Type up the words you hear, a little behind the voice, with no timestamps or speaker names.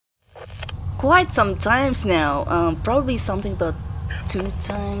quite some times now. Probably something about 2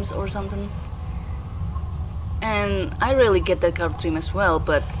 times or something. And I really get that card dream as well,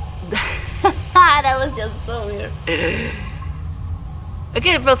 but that was just so weird.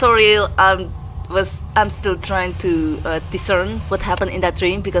 Okay, it felt so real. I'm still trying to discern what happened in that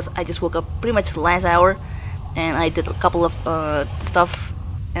dream because I just woke up pretty much last hour, and I did a couple of stuff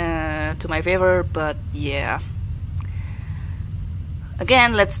to my favor. But yeah.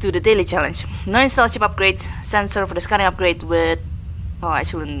 Again, let's do the daily challenge. No install chip upgrades, sensor for the scanning upgrade with... Oh, I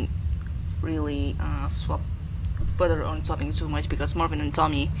shouldn't really bother on swapping too much because Morphin and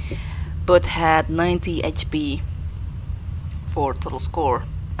Tommy both had 90 HP for total score.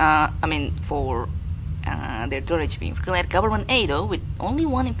 For their total HP. We're gonna add Government A though, with only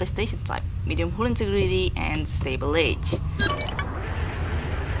 1 infestation type, medium hull integrity, and stable age.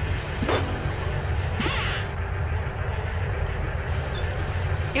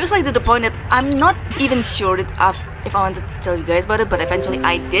 It was like to the point that I'm not even sure that if I wanted to tell you guys about it, but eventually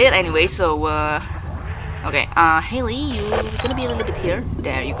I did anyway. So okay, Haley, you're gonna be a little bit here.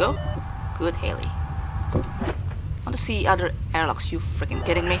 There you go. Good, Haley. I want to see other airlocks. You freaking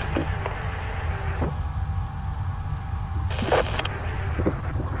kidding me?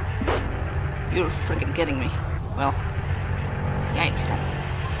 You're freaking kidding me. Well, yikes then.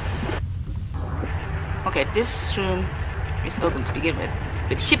 Okay, this room is open to begin with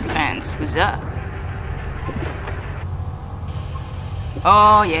ship fans. Huzzah!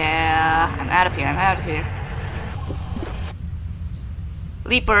 Oh yeah, I'm out of here. I'm out of here.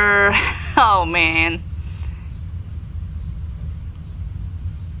 Leaper. Oh man.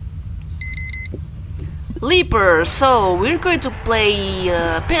 Leaper, so we're going to play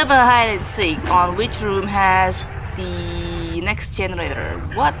a bit of a hide and seek on which room has the next generator.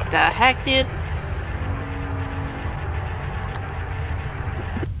 What the heck, dude?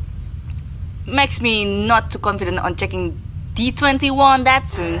 Makes me not too confident on checking D21 that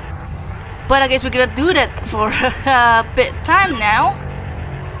soon. But I guess we're gonna do that for a bit time now.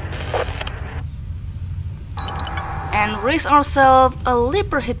 And raise ourselves a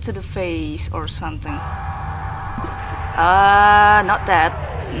Leaper hit to the face or something. Not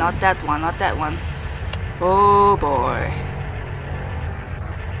that one. Oh boy.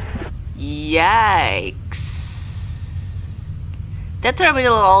 Yikes. That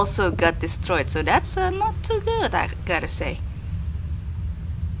terminal also got destroyed, so that's not too good, I gotta say.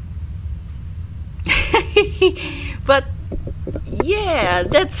 But yeah,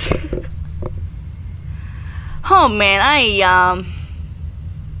 that's oh man, I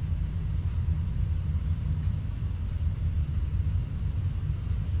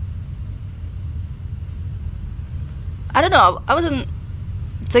don't know, I wasn't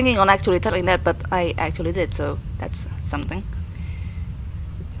thinking on actually telling that, but I actually did, so that's something.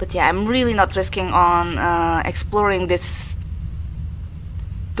 But yeah, I'm really not risking on exploring these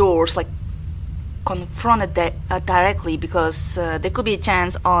doors, like confronted directly, because there could be a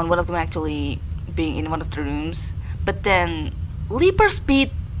chance on one of them actually being in one of the rooms. But then Leaper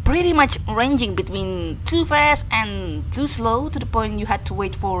speed pretty much ranging between too fast and too slow, to the point you had to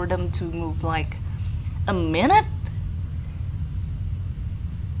wait for them to move like a minute.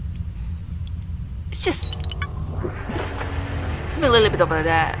 It's just a little bit of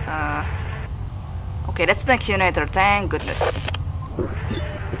that. Okay, that's the next generator, thank goodness.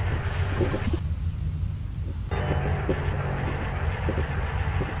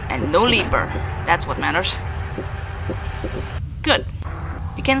 And no Leaper, that's what matters. Good,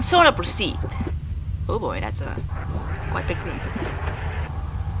 we can sort of proceed. Oh boy, that's a quite big room.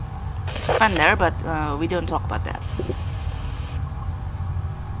 There's a fan there, but we don't talk about that.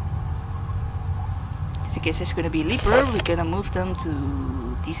 Just in case there's gonna be Leaper, we're gonna move them to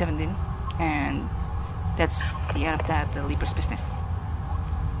D17, and that's the end of that, the Leaper's business.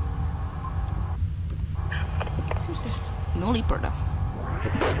 Seems there's no Leaper though.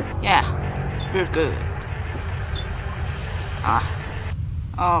 Yeah, we're good.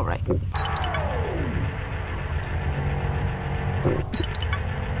 Alright.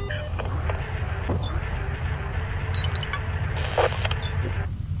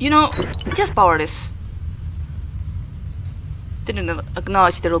 You know, just power this. Didn't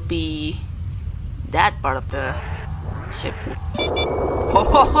acknowledge there will be that part of the ship. Ho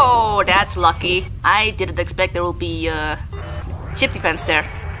ho ho, that's lucky. I didn't expect there will be ship defense there.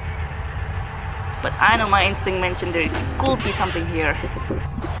 But I know my instinct mentioned there could be something here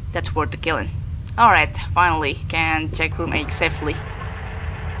that's worth the killing. Alright, finally can check room 8 safely.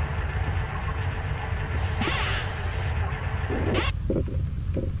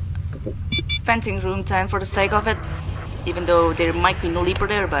 Fencing room 10 for the sake of it. Even though there might be no leaper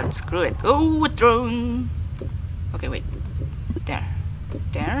there, but screw it. Oh, a drone! Okay, wait. There.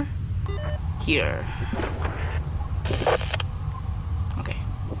 There. Here. Okay.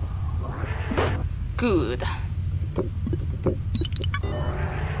 Good.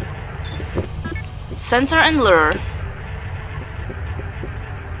 Sensor and lure.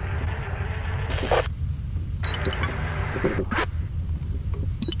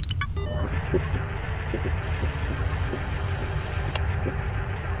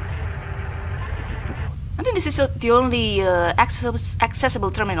 I think this is the only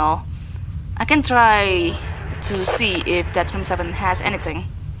accessible terminal. I can try to see if that room 7 has anything.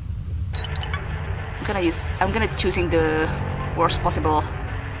 I'm gonna choosing the worst possible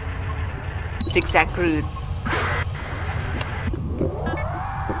zigzag route.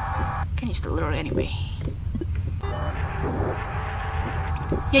 Can use the lure anyway.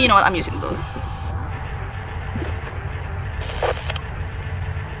 Yeah, you know what? I'm using the lure.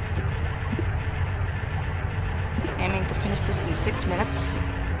 Aiming to finish this in 6 minutes.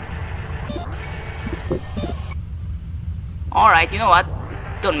 Alright, you know what?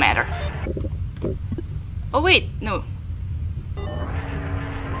 Don't matter. Oh wait, no.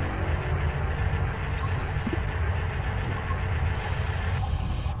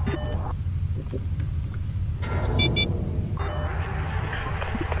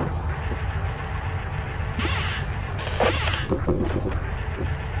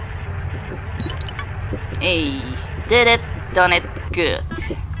 Hey, did it, done it, good.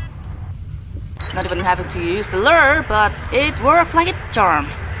 Not even having to use the lure, but it works like a charm.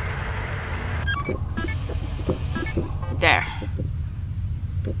 There.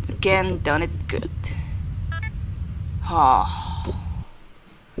 Again, done it good. Oh.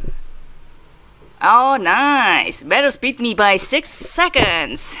 Oh, nice. Betters beat me by 6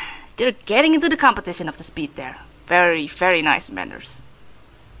 seconds. They're getting into the competition of the speed there. Very, very nice, Benders.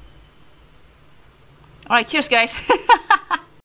 Alright, cheers guys.